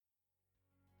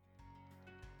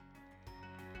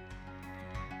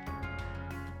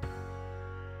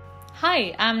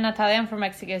Hi, I'm Natalia. I'm from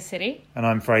Mexico City. And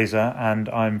I'm Fraser, and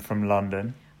I'm from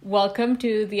London. Welcome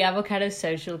to the Avocado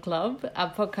Social Club, a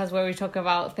podcast where we talk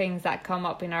about things that come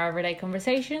up in our everyday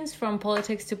conversations, from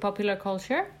politics to popular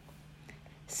culture.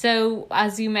 So,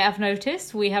 as you may have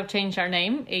noticed, we have changed our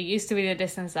name. It used to be the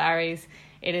Distance Diaries.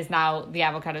 It is now the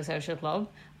Avocado Social Club.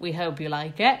 We hope you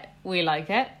like it. We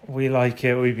like it. We like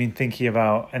it. We've been thinking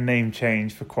about a name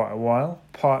change for quite a while,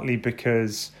 partly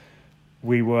because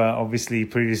we were obviously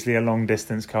previously a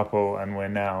long-distance couple and we're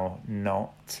now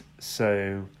not.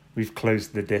 So we've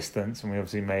closed the distance and we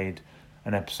obviously made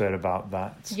an episode about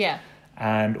that. Yeah.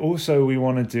 And also we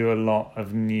want to do a lot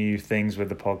of new things with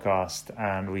the podcast,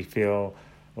 and we feel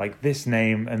like this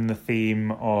name and the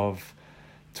theme of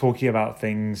talking about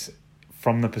things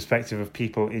from the perspective of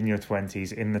people in your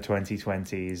 20s, in the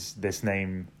 2020s, this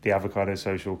name, the Avocado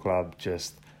Social Club,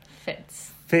 just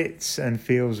fits and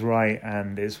feels right,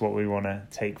 and it's what we want to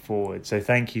take forward. So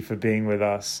thank you for being with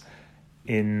us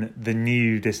in the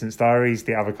new Distance Diaries,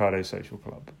 the Avocado Social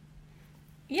Club.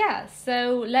 Yeah,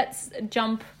 so let's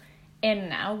jump in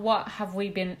now. What have we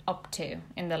been up to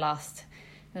in the last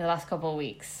couple of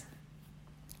weeks?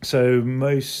 So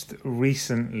most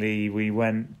recently we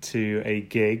went to a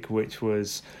gig which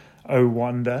was Oh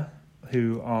Wonder,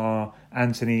 who are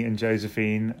Anthony and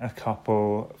Josephine, a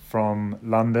couple from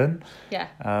London. Yeah.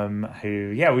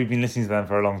 We've been listening to them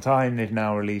for a long time. They've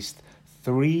now released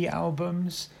 3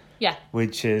 albums. Yeah.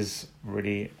 Which is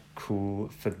really cool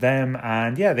for them.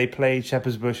 And yeah, they played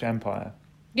Shepherd's Bush Empire.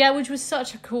 Yeah, which was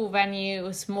such a cool venue. It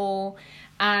was small.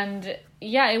 And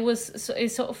yeah, it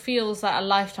sort of feels like a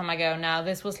lifetime ago now.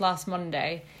 This was last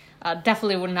Monday.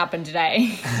 Definitely wouldn't happen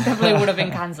today. Definitely would have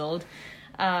been cancelled.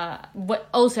 But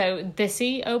also,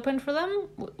 Dizzy opened for them.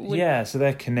 Yeah, so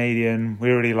they're Canadian. We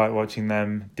really like watching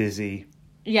them. Dizzy.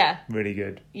 Yeah. Really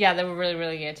good. Yeah, they were really,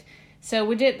 really good. So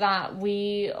we did that.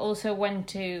 We also went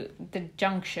to the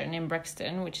Junction in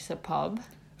Brixton, which is a pub.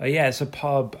 Yeah, it's a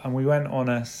pub. And we went on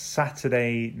a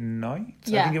Saturday night,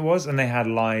 yeah. I think it was. And they had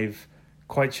live,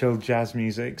 quite chilled jazz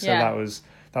music. So that was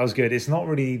good. It's not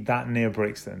really that near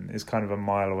Brixton. It's kind of a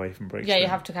mile away from Brixton. Yeah, you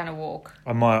have to kind of walk.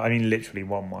 A mile, I mean literally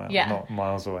 1 mile, yeah. Not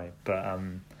miles away. But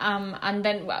and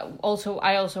then I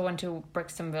also went to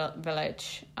Brixton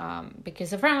Village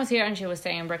because a friend was here and she was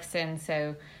staying in Brixton,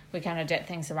 so we kind of did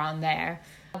things around there.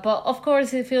 But of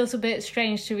course it feels a bit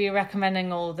strange to be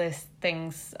recommending all these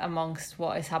things amongst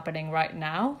what is happening right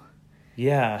now.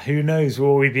 Yeah, who knows,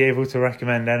 will we be able to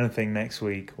recommend anything next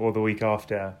week or the week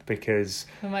after, because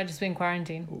we might just be in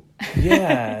quarantine.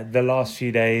 Yeah, the last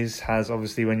few days has,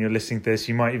 obviously when you're listening to this,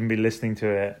 you might even be listening to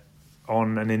it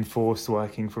on an enforced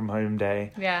working from home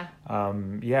day. Yeah.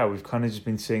 We've kind of just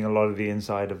been seeing a lot of the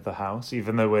inside of the house,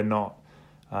 even though we're not,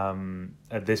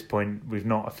 at this point, we've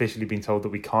not officially been told that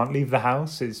we can't leave the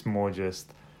house. It's more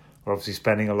just, we're obviously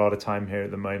spending a lot of time here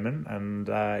at the moment, and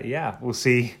we'll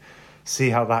see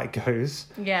how that goes.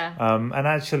 Yeah. And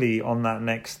actually on that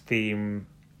next theme,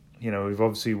 we've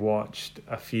obviously watched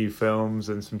a few films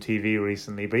and some TV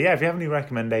recently, but yeah, if you have any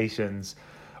recommendations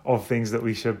of things that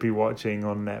we should be watching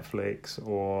on Netflix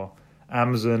or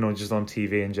Amazon or just on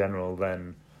TV in general,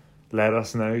 then let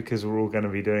us know, because we're all going to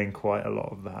be doing quite a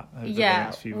lot of that over the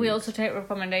next few weeks. We also take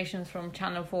recommendations from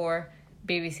Channel 4,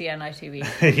 BBC and ITV.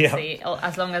 Yeah.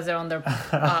 As long as they're on their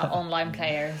online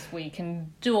players, we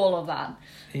can do all of that.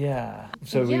 Yeah.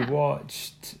 So we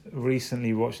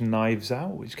recently watched Knives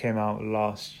Out, which came out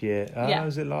last year.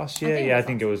 Was it last year? I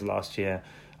think it was last year.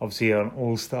 Obviously an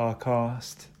all-star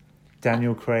cast.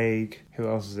 Daniel Craig. Who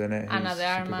else is in it? Ana de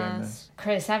Armas,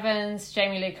 Chris Evans,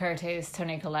 Jamie Lee Curtis,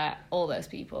 Toni Collette, all those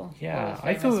people. Yeah,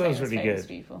 I thought that was really good.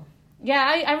 People.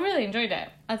 Yeah, I really enjoyed it.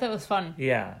 I thought it was fun.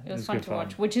 Yeah, it was fun to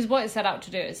watch, which is what it set out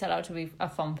to do. It set out to be a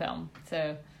fun film.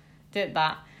 So, did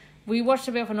that. We watched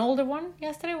a bit of an older one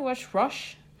yesterday. We watched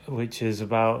Rush, which is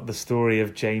about the story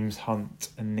of James Hunt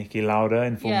and Niki Lauda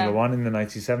in Formula One in the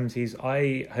 1970s.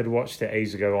 I had watched it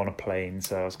ages ago on a plane,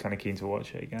 so I was kind of keen to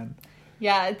watch it again.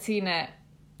 Yeah, I'd seen it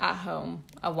at home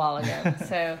a while ago,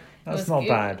 so that's not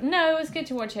bad. No, it was good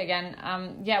to watch it again.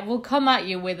 We'll come at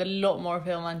you with a lot more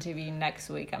film on TV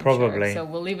next week, I'm Probably. sure. So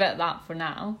we'll leave it at that for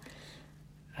now.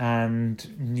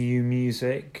 And new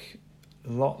music,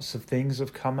 lots of things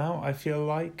have come out, I feel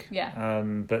like. Yeah.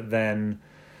 But then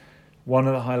one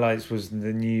of the highlights was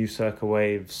the new Circa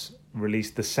Waves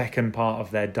released the second part of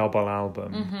their double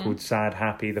album called Sad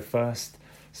Happy. The first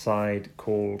side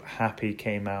called Happy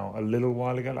came out a little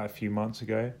while ago, like a few months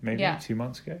ago, maybe 2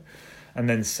 months ago. And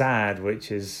then Sad,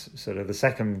 which is sort of the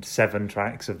second 7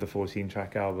 tracks of the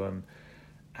 14-track album.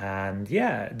 And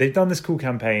yeah, they've done this cool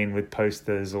campaign with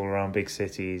posters all around big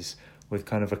cities with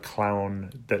kind of a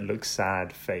clown that looks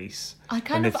sad face. I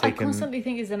constantly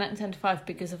think it's an 10 to 5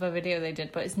 because of a video they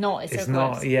did, but it's not. It's so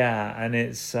not, close. yeah, and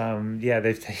it's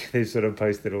they've sort of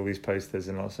posted all these posters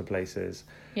in lots of places.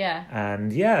 Yeah.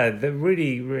 And yeah, they're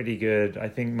really, really good. I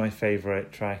think my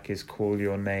favourite track is Call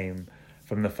Your Name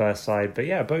from the first side. But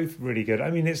yeah, both really good. I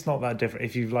mean, it's not that different.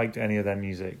 If you've liked any of their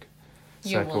music,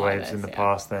 Circle Waves in the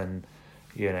past, then,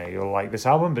 you know, you'll like this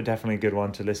album, but definitely a good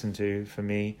one to listen to for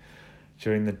me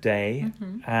during the day.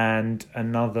 Mm-hmm. And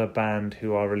another band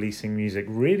who are releasing music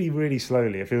really, really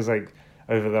slowly. It feels like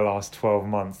over the last 12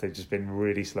 months, they've just been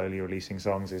really slowly releasing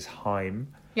songs, is Haim.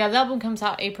 Yeah, the album comes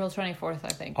out April 24th, I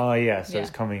think. Oh, yeah, so it's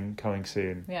coming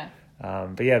soon. Yeah.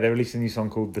 But yeah, they released a new song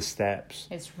called The Steps.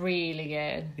 It's really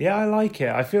good. Yeah, I like it.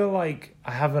 I feel like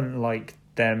I haven't liked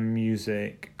their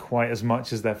music quite as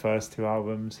much as their first two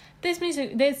albums.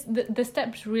 The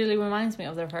Steps really reminds me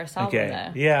of their first album. Okay.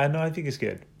 Though. Yeah, no, I think it's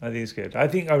good. I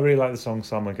think I really like the song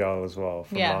Summer Girl as well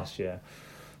from last year.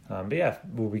 But yeah,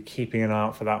 we'll be keeping an eye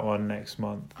out for that one next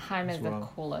month. Haim is the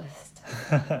coolest.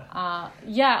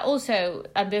 Yeah, also,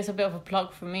 and there's a bit of a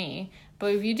plug for me,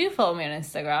 but if you do follow me on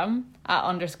Instagram,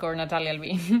 @_Natalia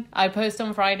Alvin, I post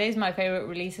on Fridays my favourite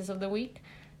releases of the week.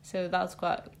 So that's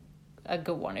quite a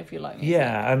good one if you like music.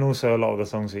 Yeah, and also a lot of the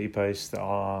songs that you post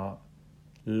are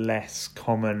less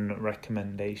common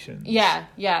recommendations.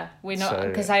 Yeah, we know,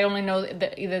 because I only know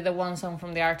either the one song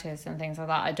from the artist and things like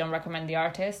that. I don't recommend the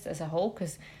artist as a whole,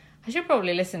 because I should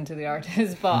probably listen to the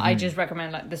artist, but I just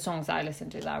recommend like the songs that I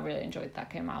listened to that I really enjoyed that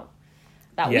came out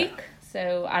that week.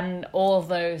 So, and all of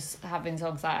those have been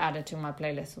songs I added to my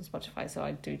playlist on Spotify, so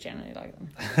I do generally like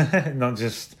them. Not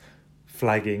just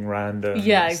flagging random.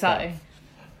 Yeah, exactly. Stuff.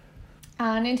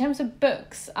 And in terms of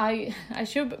books, I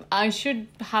should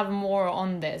have more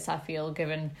on this, I feel,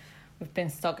 given we've been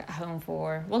stuck at home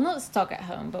not stuck at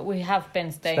home, but we have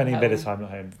been spending a bit of time at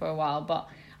home for a while. But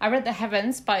I read The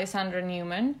Heavens by Sandra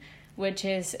Newman,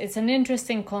 it's an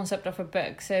interesting concept of a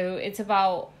book. So it's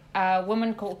about a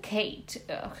woman called Kate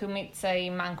who meets a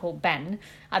man called Ben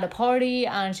at a party,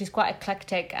 and she's quite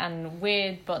eclectic and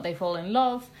weird, but they fall in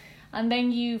love. And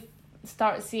then you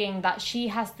start seeing that she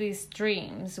has these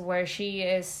dreams where she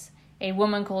is a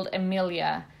woman called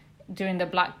Amelia during the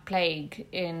Black Plague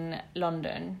in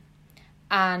London,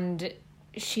 and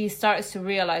she starts to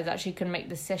realize that she can make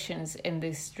decisions in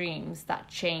these dreams that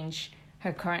change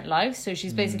her current life. So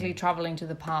she's basically traveling to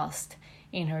the past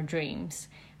in her dreams,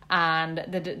 and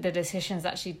the decisions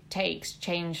that she takes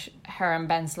change her and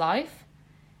Ben's life.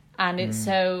 And it's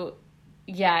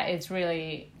it's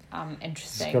really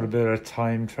interesting. It's got a bit of a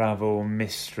time travel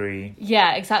mystery.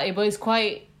 Yeah, exactly. But it's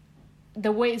quite,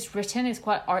 the way it's written is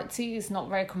quite artsy. It's not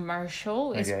very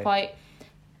commercial. It's quite,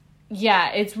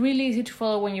 it's really easy to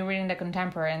follow when you're reading the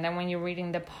contemporary, and then when you're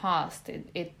reading the past,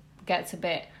 it gets a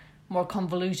bit more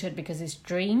convoluted because it's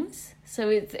dreams. So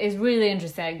it's really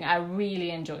interesting. I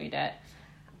really enjoyed it.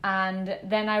 And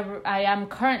then I am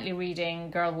currently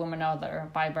reading Girl, Woman, Other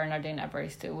by Bernardine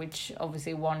Evaristo, which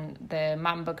obviously won the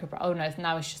Man Booker Prize. Oh no,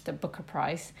 now it's just the Booker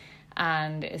Prize,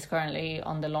 and is currently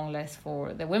on the long list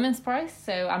for the Women's Prize.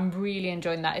 So I'm really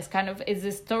enjoying that. It's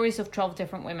the stories of 12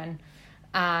 different women,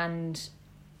 and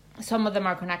some of them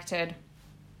are connected,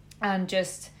 and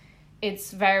just it's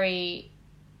very,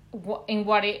 in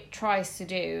what it tries to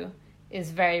do is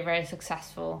very, very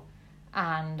successful,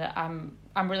 and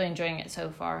I'm really enjoying it so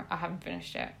far. I haven't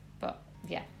finished it, but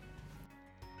yeah.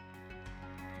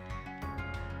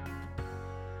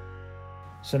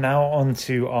 So now on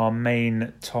to our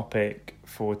main topic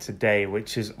for today,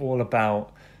 which is all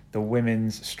about the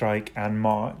women's strike and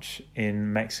march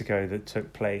in Mexico that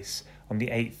took place on the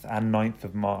 8th and 9th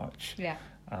of March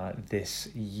this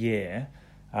year.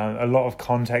 A lot of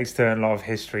context to it, a lot of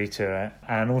history to it,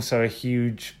 and also a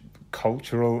huge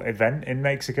cultural event in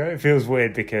Mexico. It feels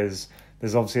weird because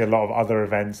there's obviously a lot of other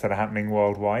events that are happening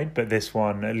worldwide, but this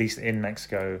one, at least in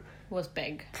Mexico, was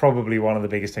big. Probably one of the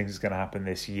biggest things that's going to happen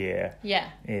this year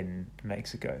in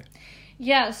Mexico.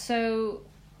 Yeah, so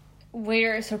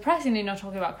we're surprisingly not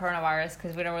talking about coronavirus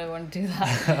because we don't really want to do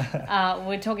that.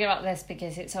 We're talking about this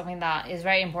because it's something that is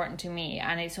very important to me,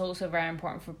 and it's also very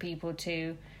important for people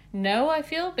to know, I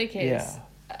feel, because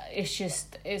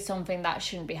it's something that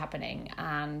shouldn't be happening,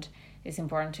 and it's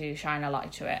important to shine a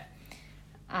light to it.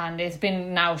 And it's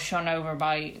been now shone over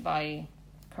by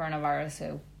coronavirus,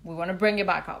 so we want to bring it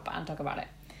back up and talk about it.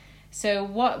 So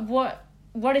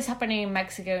what is happening in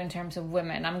Mexico in terms of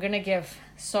women? I'm going to give,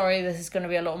 sorry, this is going to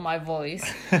be a lot of my voice,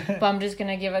 but I'm just going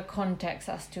to give a context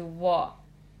as to what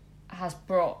has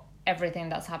brought everything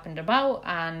that's happened about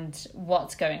and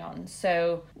what's going on.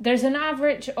 So there's an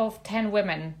average of 10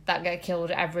 women that get killed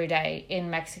every day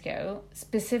in Mexico,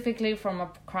 specifically from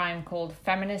a crime called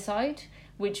feminicide,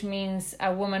 which means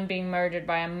a woman being murdered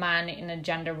by a man in a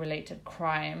gender-related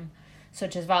crime,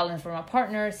 such as violence from a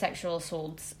partner, sexual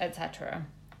assaults, etc.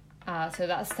 So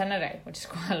that's 10 a day, which is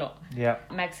quite a lot. Yeah.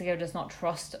 Mexico does not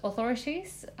trust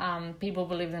authorities. People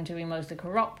believe them to be mostly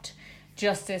corrupt.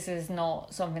 Justice is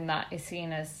not something that is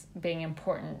seen as being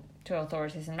important to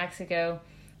authorities in Mexico.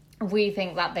 We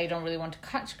think that they don't really want to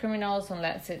catch criminals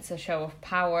unless it's a show of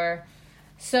power.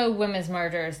 So women's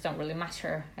murders don't really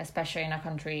matter, especially in a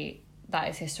country that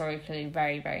is historically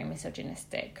very, very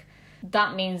misogynistic.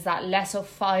 That means that less of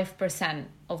 5%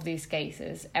 of these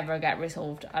cases ever get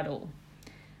resolved at all.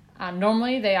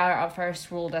 Normally, they are at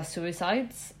first ruled as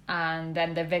suicides, and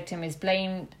then the victim is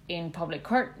blamed in public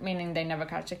court, meaning they never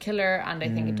catch a killer and they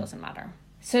think it doesn't matter.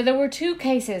 So there were 2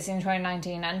 cases in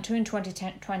 2019 and 2 in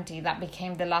 2020 that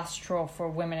became the last straw for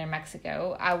women in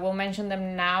Mexico. I will mention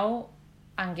them now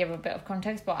and give a bit of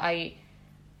context, but I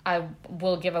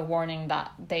will give a warning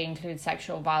that they include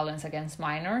sexual violence against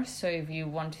minors. So if you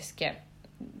want to skip,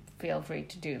 feel free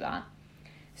to do that.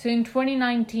 So in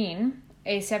 2019,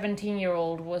 a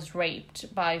 17-year-old was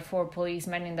raped by 4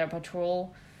 policemen in their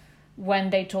patrol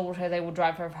when they told her they would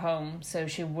drive her home so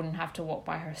she wouldn't have to walk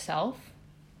by herself.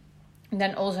 And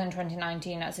then also in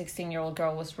 2019, a 16-year-old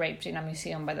girl was raped in a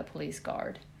museum by the police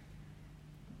guard.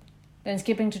 Then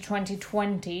skipping to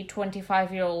 2020,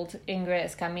 25-year-old Ingrid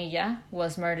Escamilla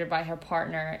was murdered by her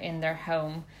partner in their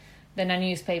home. Then a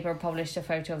newspaper published a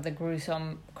photo of the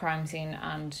gruesome crime scene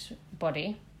and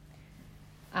body.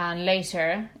 And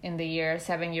later in the year,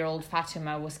 7-year-old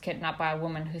Fatima was kidnapped by a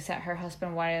woman who said her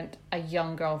husband wanted a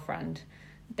young girlfriend.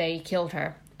 They killed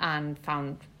her and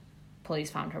police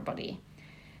found her body.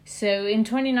 So in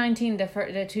 2019,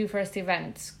 the 2 first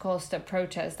events caused a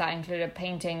protest that included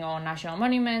painting on national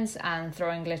monuments and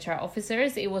throwing glitter at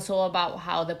officers. It was all about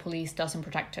how the police doesn't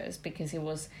protect us because it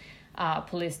was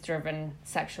police-driven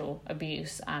sexual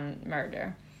abuse and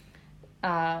murder.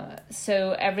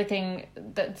 So everything,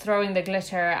 throwing the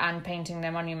glitter and painting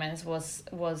the monuments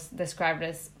was described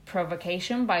as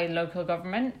provocation by local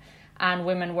government, and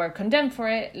women were condemned for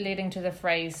it, leading to the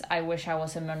phrase, "I wish I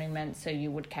was a monument so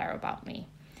you would care about me,"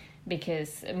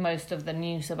 because most of the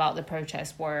news about the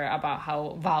protests were about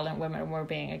how violent women were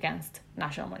being against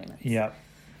national monuments. Yeah.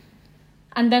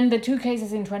 And then the 2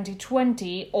 cases in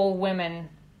 2020, all women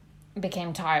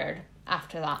became tired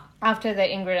after that. After the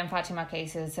Ingrid and Fatima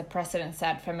cases, the president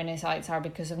said feminicides are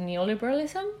because of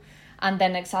neoliberalism, and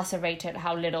then exacerbated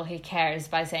how little he cares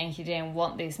by saying he didn't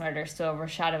want these murders to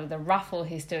overshadow the raffle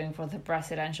he's doing for the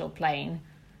presidential plane.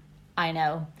 I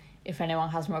know. If anyone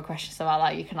has more questions about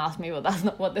that, you can ask me, but that's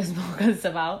not what this book is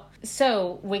about.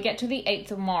 So we get to the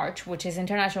 8th of March, which is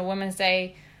International Women's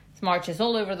Day. Marches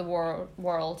all over the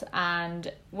world,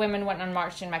 and women went and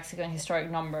marched in Mexico in historic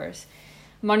numbers.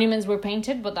 Monuments were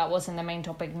painted, but that wasn't the main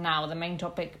topic now. The main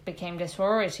topic became the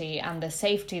sorority and the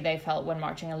safety they felt when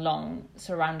marching along,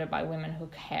 surrounded by women who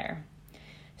care.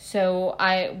 So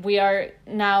we are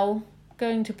now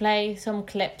going to play some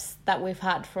clips that we've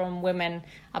had from women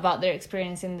about their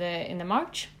experience in the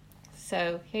march.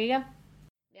 So here you go.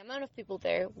 The amount of people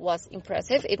there was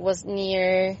impressive. It was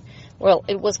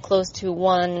it was close to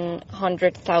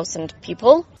 100,000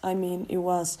 people. I mean, it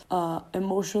was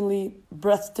emotionally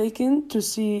breathtaking to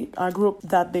see a group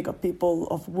that big of people,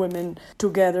 of women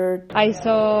together. I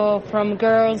saw from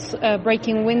girls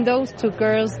breaking windows to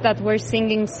girls that were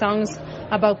singing songs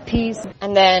about peace.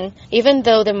 And then, even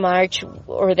though the march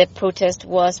or the protest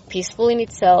was peaceful in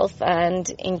itself and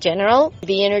in general,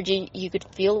 the energy you could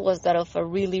feel was that of a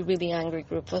really, really angry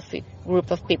group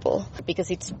of people, because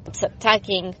it's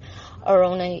attacking our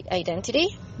own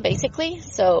identity, basically.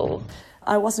 So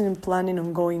I wasn't planning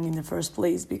on going in the first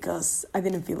place because I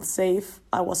didn't feel safe.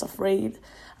 I was afraid.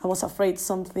 I was afraid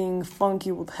something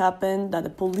funky would happen, that the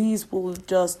police will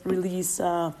just release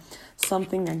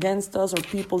something against us or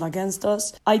people against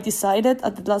us. I decided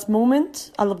at the last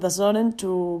moment, all of a sudden,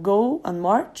 to go and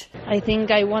march. I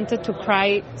think I wanted to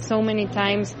cry so many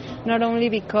times, not only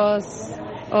because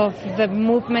of the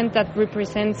movement that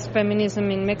represents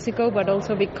feminism in Mexico, but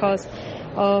also because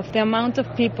of the amount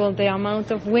of people, the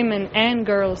amount of women and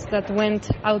girls that went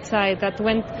outside, that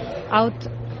went out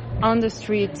on the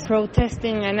streets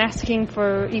protesting and asking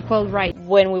for equal rights.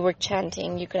 When we were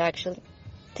chanting, you could actually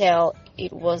tell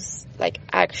it was like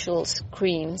actual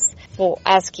screams for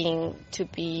asking to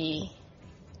be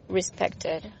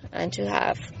respected and to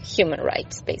have human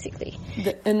rights, basically.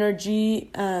 The energy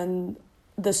and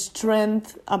the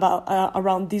strength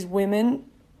around these women,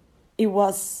 It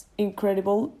was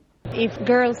incredible. If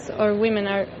girls or women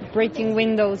are breaking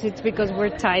windows, it's because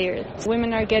we're tired.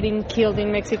 Women are getting killed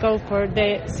in Mexico for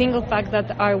the single fact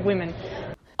that are women.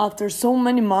 After so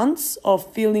many months of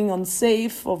feeling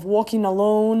unsafe, of walking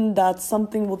alone, that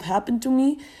something would happen to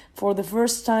me, for the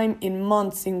first time in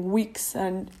months, in weeks,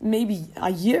 and maybe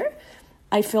a year,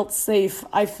 I felt safe,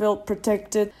 I felt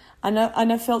protected, and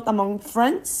I felt among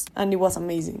friends, and it was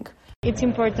amazing. It's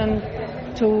important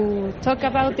to talk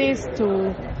about this,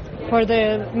 for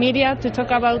the media to talk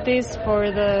about this,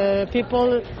 for the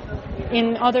people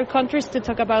in other countries to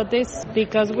talk about this,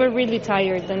 because we're really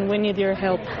tired and we need your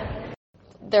help.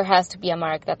 There has to be a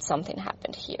mark that something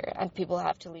happened here, and people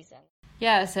have to listen.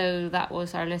 Yeah, so that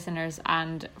was our listeners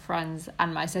and friends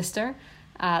and my sister.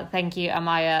 Thank you,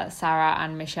 Amaya, Sarah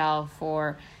and Michelle,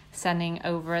 for sending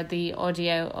over the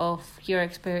audio of your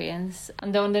experience.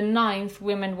 And on the 9th,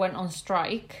 women went on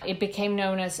strike. It became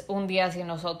known as Un Día Sin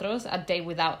Nosotros, a day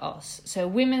without us. So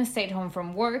women stayed home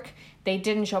from work. They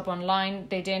didn't shop online.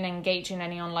 They didn't engage in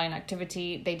any online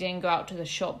activity. They didn't go out to the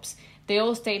shops. They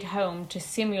all stayed home to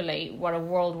simulate what a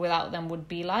world without them would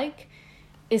be like.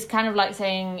 It's kind of like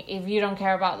saying, if you don't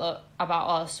care about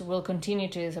us, we'll continue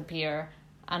to disappear,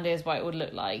 and this is what it would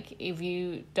look like. If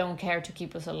you don't care to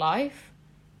keep us alive,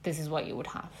 this is what you would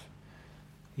have.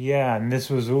 Yeah, and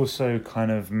this was also kind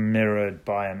of mirrored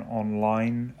by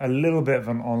a little bit of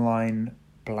an online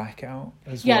blackout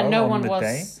as well. No on one the was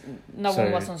day. no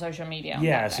one was on social media.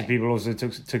 Yeah, so people also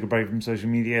took a break from social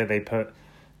media. They put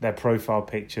their profile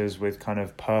pictures with kind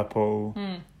of purple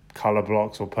color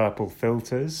blocks or purple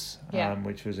filters,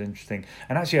 which was interesting.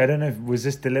 And actually, I don't know, was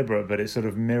this deliberate, but it sort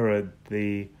of mirrored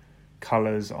the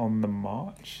colors on the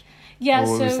march. Yeah,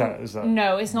 or so was that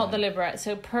no, it's not deliberate.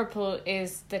 So purple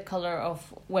is the color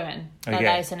of women.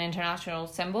 That is an international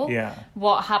symbol. Yeah.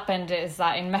 What happened is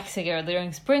that in Mexico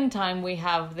during springtime we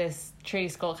have these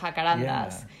trees called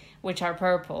jacarandas, which are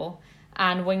purple.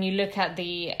 And when you look at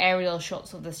the aerial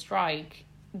shots of the strike,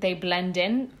 they blend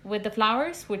in with the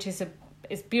flowers, which is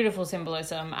it's beautiful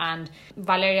symbolism. And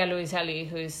Valeria Luiselli,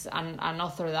 who's an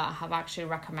author that I have actually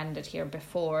recommended here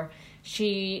before,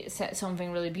 she said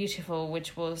something really beautiful,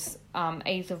 which was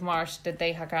 8th of March, the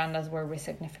day jacarandas were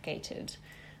resignificated,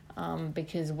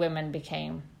 because women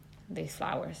became these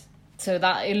flowers. So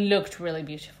that it looked really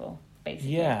beautiful,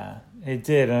 basically. Yeah, it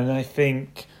did. And I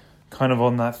think kind of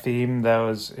on that theme, that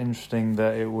was interesting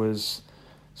that it was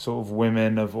sort of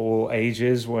women of all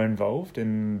ages were involved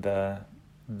in the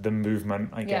movement,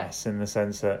 I guess, in the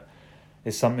sense that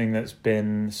it's something that's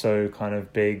been so kind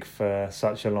of big for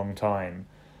such a long time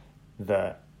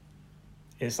that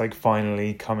it's like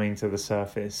finally coming to the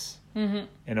surface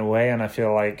in a way. And I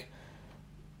feel like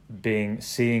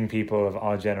seeing people of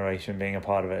our generation being a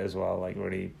part of it as well, like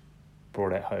really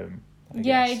brought it home. I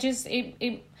guess.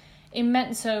 It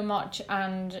meant so much.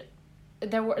 And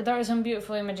there were some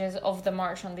beautiful images of the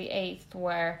march on the 8th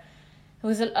where there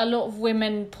was a lot of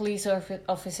women police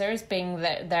officers being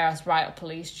there as riot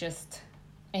police, just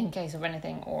in case of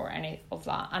anything or any of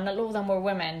that. And a lot of them were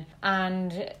women.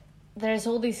 And there's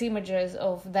all these images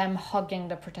of them hugging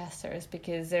the protesters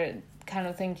because they're kind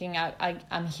of thinking,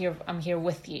 I'm here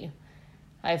with you.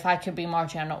 If I could be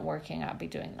marching and not working, I'd be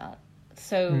doing that.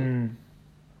 So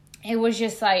it was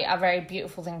just like a very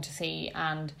beautiful thing to see.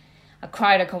 And I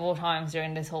cried a couple of times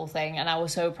during this whole thing. And I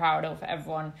was so proud of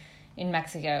everyone in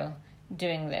Mexico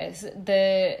doing this.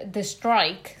 The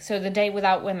strike, so the day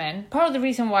without women, part of the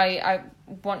reason why I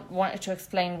wanted to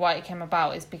explain why it came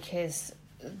about is because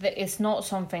it's not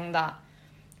something that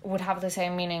would have the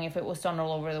same meaning if it was done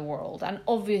all over the world. And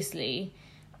obviously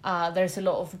there's a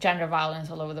lot of gender violence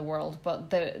all over the world, but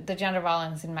the gender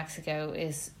violence in Mexico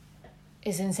is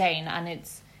insane, and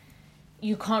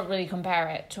you can't really compare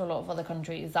it to a lot of other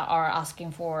countries that are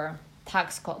asking for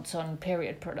tax cuts on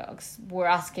period products. We're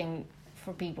asking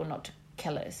for people not to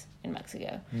kill us in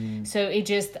Mexico. So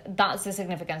that's the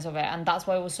significance of it, and that's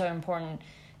why it was so important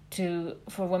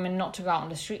for women not to go out on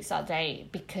the streets that day,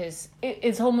 because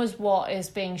it's almost what is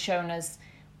being shown as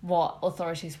what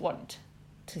authorities want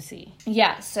to see.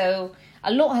 Yeah, so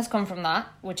a lot has come from that,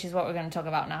 which is what we're going to talk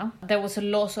about now. There was a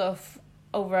loss of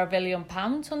over £1 billion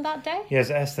on that day. Yeah, it's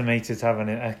estimated to have an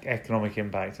economic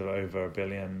impact of over £1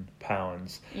 billion.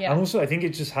 Yeah. And also I think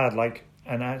it just had like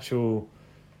an actual,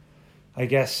 I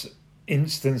guess,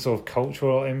 instance of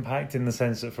cultural impact, in the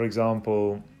sense that, for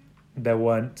example, there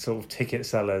weren't sort of ticket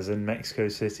sellers in Mexico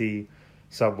City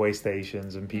subway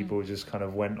stations, and people just kind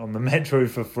of went on the metro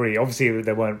for free. Obviously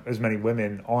there weren't as many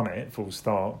women on it, full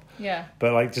stop. Yeah.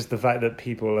 But like just the fact that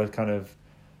people are kind of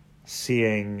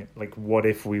seeing like, what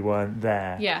if we weren't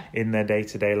there in their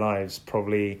day-to-day lives,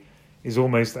 probably is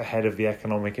almost ahead of the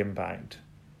economic impact.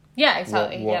 Yeah,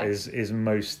 exactly. What is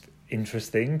most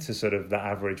interesting to sort of the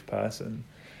average person.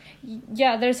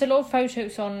 Yeah, there's a lot of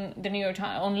photos on the New York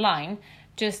Times online,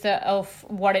 just of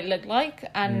what it looked like,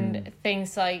 and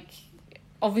things like,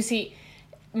 obviously,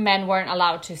 men weren't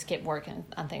allowed to skip work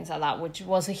and things like that, which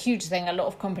was a huge thing. A lot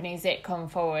of companies did come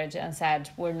forward and said,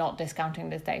 we're not discounting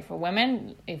this day for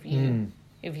women. If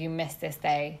you miss this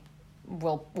day,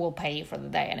 we'll pay you for the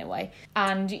day anyway.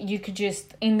 And you could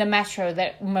just, in the metro,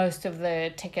 that most of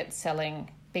the tickets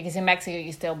selling, because in Mexico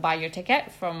you still buy your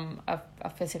ticket from a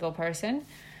physical person,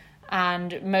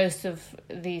 and most of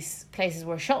these places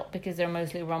were shut because they're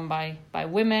mostly run by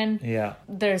women. Yeah.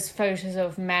 There's photos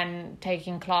of men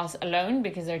taking class alone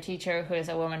because their teacher, who is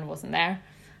a woman, wasn't there.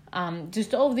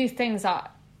 Just all of these things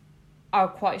that are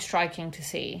quite striking to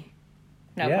see.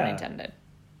 No pun intended.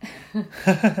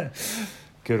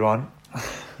 Good one.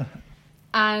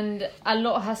 And a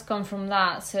lot has come from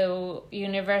that. So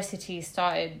universities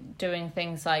started doing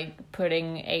things like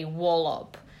putting a wall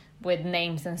up with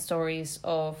names and stories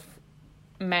of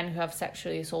men who have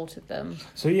sexually assaulted them.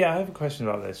 So I have a question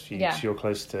about this for you. Yeah. 'Cause you're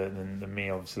closer to it than me,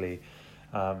 obviously,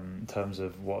 in terms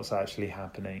of what's actually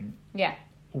happening. Yeah.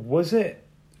 Was it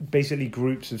basically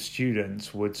groups of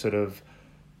students would sort of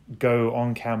go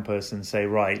on campus and say,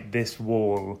 right, this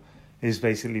wall is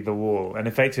basically the wall, and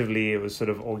effectively it was sort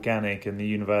of organic, and the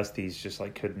universities just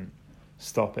like couldn't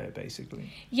stop it,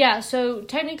 basically? Yeah, so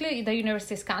technically the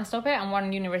universities can't stop it, and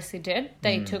one university did.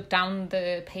 They took down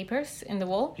the papers in the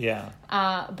wall. Yeah.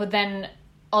 But then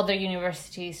other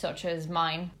universities, such as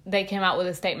mine, they came out with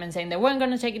a statement saying they weren't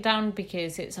going to take it down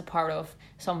because it's a part of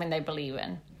something they believe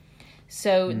in.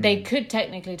 So they could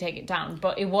technically take it down,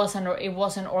 but it wasn't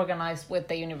organized with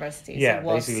the universities. Yeah,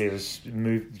 basically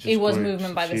it was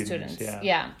movement by the students.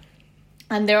 Yeah.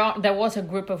 And there was a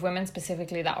group of women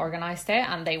specifically that organized it,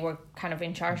 and they were kind of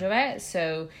in charge of it.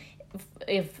 So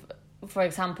if for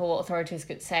example, authorities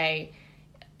could say,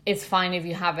 it's fine if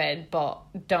you have it, but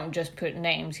don't just put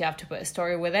names, you have to put a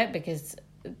story with it, because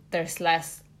there's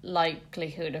less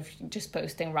likelihood of just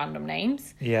posting random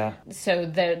names. Yeah. So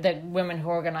the women who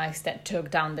organized it took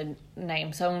down the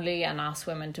names only and asked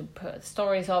women to put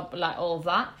stories up, like all of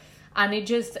that. And it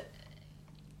just,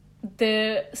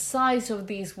 the size of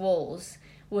these walls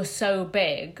was so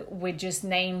big with just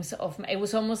names of, it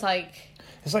was almost like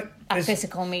it's like a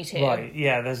physical Me Too. Right,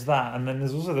 yeah, there's that. And then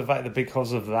there's also the fact that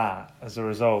because of that, as a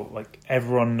result, like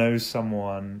everyone knows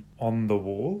someone on the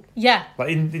wall. Yeah.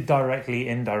 Like directly,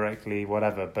 indirectly,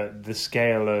 whatever. But the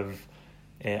scale of,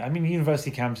 I mean,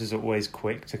 university campuses are always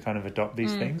quick to kind of adopt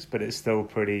these things, but it's still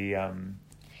pretty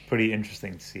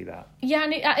interesting to see that. Yeah,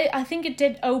 and I think it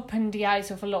did open the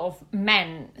eyes of a lot of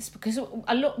men, because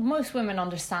most women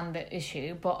understand the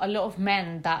issue, but a lot of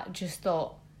men that just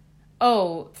thought,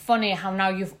 oh, funny how now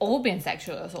you've all been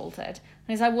sexually assaulted. And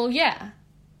it's like, well, yeah,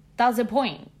 that's the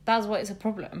point. That's why it's a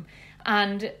problem.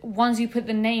 And once you put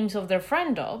the names of their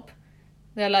friend up,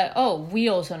 they're like, oh, we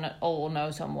also all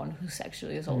know someone who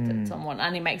sexually assaulted someone.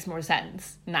 And it makes more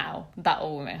sense now that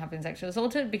all women have been sexually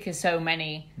assaulted, because so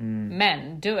many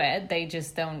men do it. They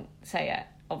just don't say it,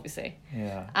 obviously.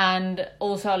 Yeah. And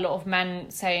also a lot of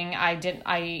men saying,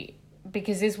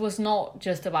 because this was not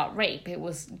just about rape. It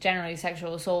was generally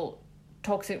sexual assault,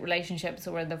 toxic relationships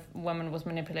where the woman was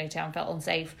manipulated and felt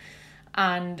unsafe.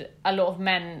 And a lot of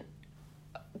men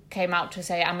came out to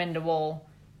say, I'm in the wall,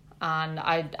 and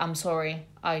I'm sorry,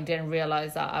 I didn't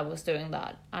realize that I was doing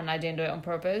that, and I didn't do it on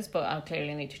purpose, but I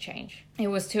clearly need to change. It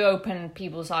was to open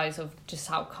people's eyes of just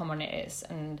how common it is,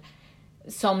 and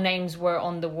some names were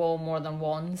on the wall more than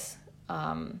once.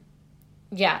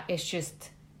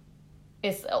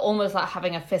 It's almost like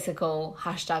having a physical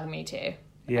hashtag Me Too.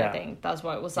 Yeah. I think that's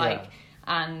what it was like.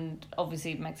 And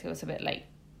obviously Mexico was a bit late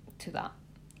to that.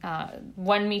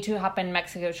 When Me Too happened,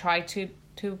 Mexico tried to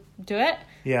do it.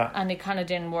 Yeah. And it kind of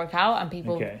didn't work out, and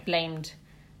people blamed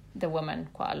the woman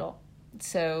quite a lot.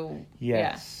 So,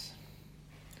 yes.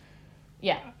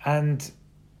 Yeah. And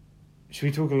should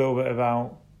we talk a little bit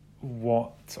about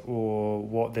what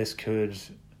this could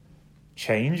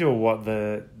change, or what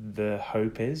the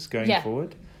hope is going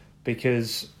forward?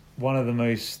 Because one of the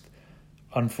most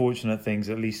unfortunate things,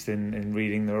 at least in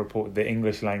reading the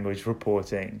English language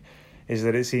reporting, is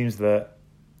that it seems that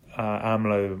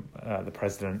AMLO, the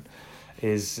president,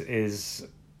 is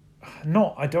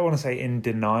not, I don't want to say in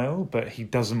denial, but he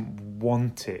doesn't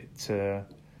want it to.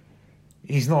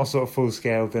 He's not sort of full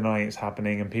scale denying it's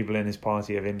happening, and people in his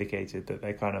party have indicated that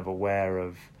they're kind of aware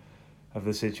of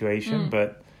the situation.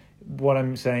 But what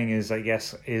I'm saying is, I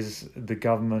guess, is the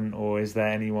government, or is there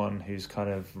anyone who's kind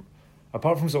of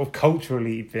apart from sort of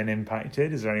culturally been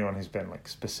impacted, is there anyone who's been like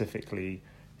specifically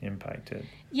impacted?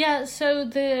 Yeah, so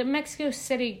the Mexico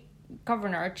City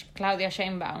governor, Claudia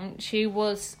Sheinbaum, she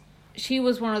was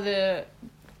one of the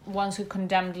ones who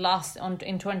condemned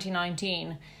in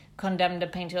 2019, condemned the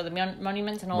painting of the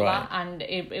monuments and all Right. that, and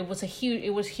it was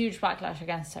huge backlash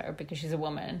against her because she's a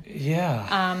woman. Yeah.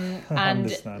 And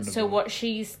Understandable. so what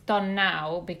she's done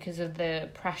now, because of the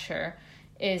pressure,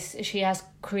 is she has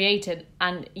created,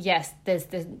 and yes,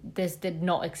 this did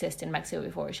not exist in Mexico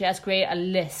before. She has created a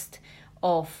list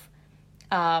of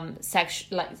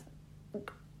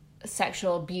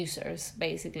sexual abusers,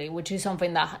 basically, which is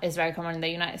something that is very common in the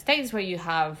United States, where you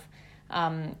have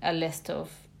a list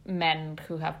of men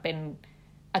who have been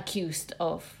accused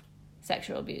of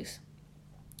sexual abuse.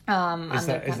 Is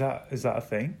that a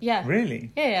thing? Yeah.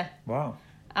 Really? Yeah. Wow.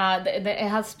 It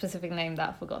has a specific name that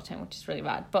I've forgotten, which is really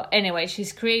bad. But anyway,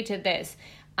 she's created this,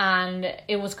 and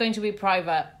it was going to be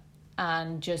private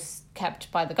and just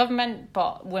kept by the government,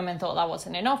 but women thought that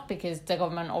wasn't enough because the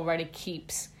government already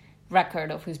keeps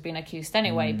record of who's been accused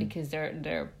anyway, because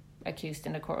they're accused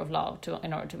in the court of law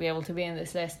in order to be able to be in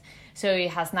this list. So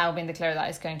it has now been declared that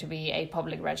it's going to be a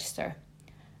public register.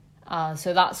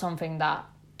 So that's something that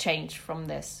changed from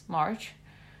this March.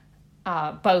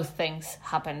 Both things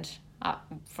happened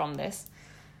from this.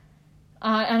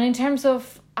 And in terms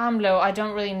of AMLO, I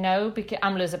don't really know, because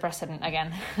AMLO is the president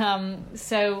again.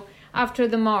 So after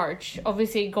the march,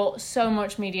 obviously it got so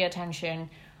much media attention.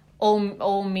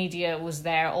 All media was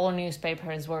there. All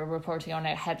newspapers were reporting on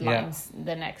it, headlines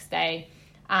the next day.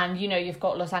 And, you've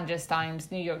got Los Angeles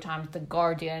Times, New York Times, The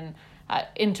Guardian.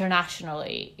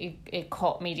 Internationally, it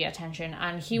caught media attention.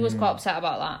 And he was quite upset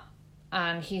about that.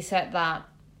 And he said that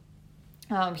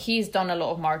he's done a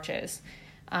lot of marches.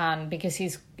 Because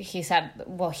he said,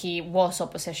 well, he was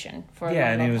opposition for a long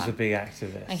and he was time. a big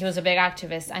activist. And he was a big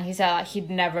activist. And he said that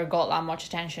he'd never got that much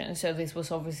attention. So this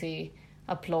was obviously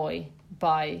a ploy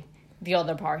by the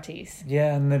other parties.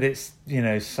 Yeah, and that it's,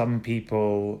 some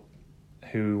people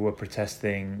who were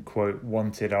protesting, quote,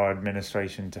 wanted our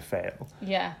administration to fail.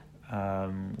 Yeah.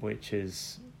 Which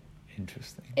is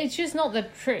interesting. It's just not the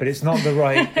truth. But it's not the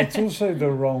right... It's also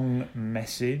the wrong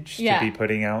message to be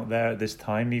putting out there at this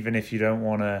time, even if you don't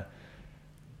want to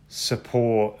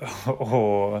support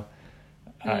or...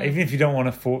 even if you don't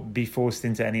want to be forced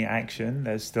into any action,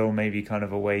 there's still maybe kind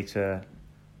of a way to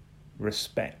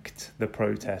respect the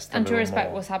protest and to respect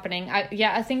more. what's happening.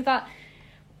 I think that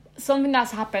something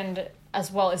that's happened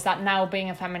as well is that now being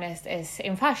a feminist is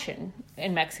in fashion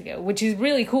in Mexico, which is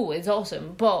really cool. It's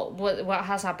awesome. But what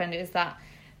has happened is that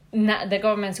the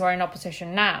governments who are in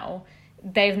opposition now,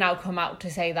 they've now come out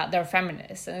to say that they're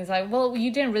feminists. And it's like, well,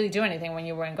 you didn't really do anything when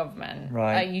you were in government.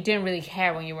 Right. You didn't really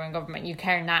care when you were in government. You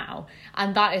care now.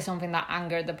 And that is something that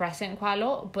angered the president quite a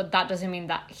lot. But that doesn't mean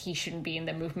that he shouldn't be in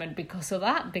the movement because of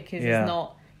that. Because it's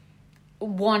not...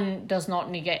 One does not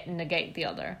negate the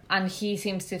other. And he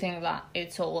seems to think that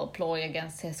it's all a ploy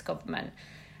against his government.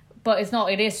 But it's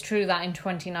not. It is true that in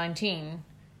 2019,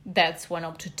 deaths went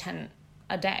up to 10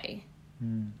 a day.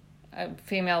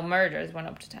 Female murders went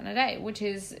up to 10 a day, which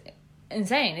is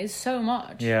insane. It's so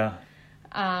much. Yeah.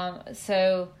 I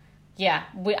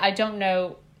don't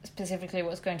know specifically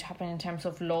what's going to happen in terms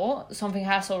of law. Something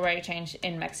has already changed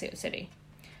in Mexico City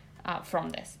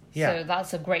from this. Yeah. So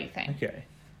that's a great thing. Okay.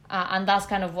 And that's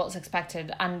kind of what's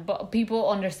expected. But people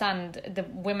understand, the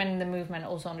women in the movement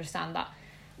also understand that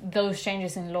those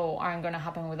changes in law aren't going to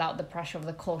happen without the pressure of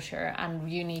the culture,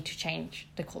 and you need to change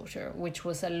the culture, which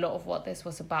was a lot of what this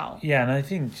was about. Yeah, and I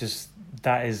think just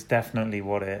that is definitely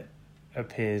what it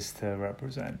appears to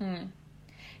represent.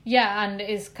 Yeah, and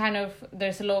it's kind of,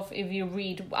 there's a lot of, if you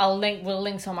read, we'll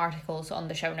link some articles on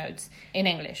the show notes in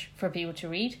English for people to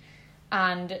read.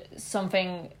 And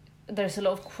there's a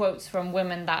lot of quotes from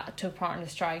women that took part in the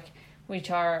strike, which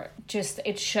are just,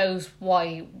 it shows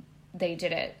why they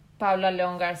did it. Paula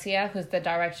Leon Garcia, who's the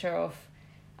director of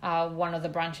one of the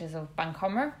branches of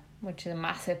Bancomer, which is a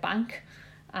massive bank,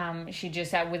 she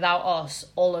just said, without us,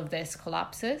 all of this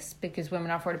collapses, because women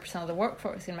are 40% of the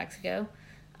workforce in Mexico,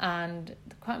 and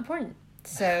they're quite important.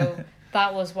 So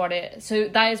that is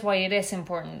why it is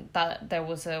important that there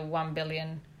was a 1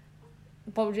 billion...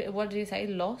 What did you say?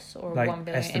 Loss or like 1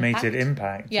 billion estimated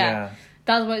impact? Yeah.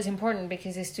 That's why it's important,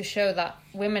 because it's to show that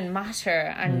women matter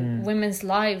and women's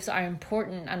lives are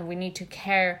important, and we need to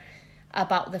care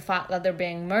about the fact that they're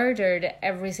being murdered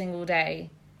every single day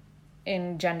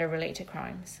in gender-related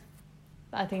crimes.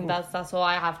 I think that's all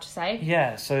I have to say.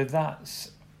 Yeah, so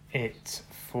that's it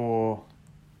for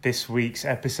this week's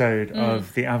episode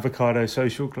of the Avocado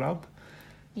Social Club.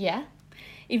 Yeah.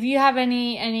 if you have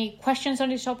any questions on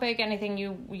this topic, anything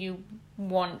you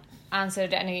want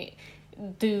answered,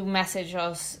 do message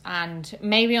us, and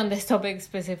maybe on this topic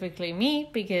specifically me,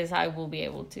 because I will be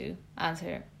able to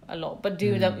answer a lot. But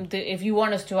if you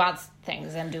want us to add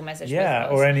things, then do message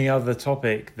us. Or any other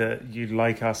topic that you'd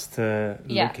like us to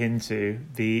look into.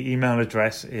 The email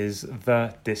address is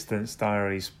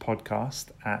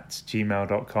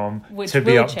thedistancediariespodcast@gmail.com, which to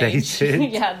be will updated.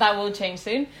 change. Yeah, that will change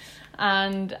soon.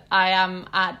 And I am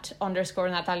at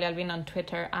 _Natalia Alvin on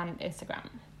Twitter and Instagram.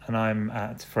 And I'm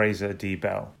at Fraser D.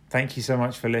 Bell. Thank you so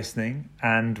much for listening,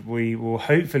 and we will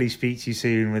hopefully speak to you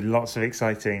soon with lots of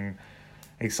exciting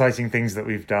things that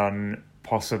we've done,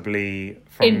 possibly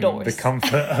from indoors, the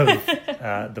comfort of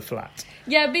the flat.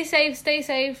 Yeah, be safe,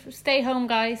 stay home,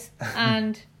 guys,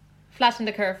 and flatten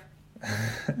the curve.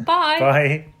 Bye.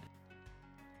 Bye.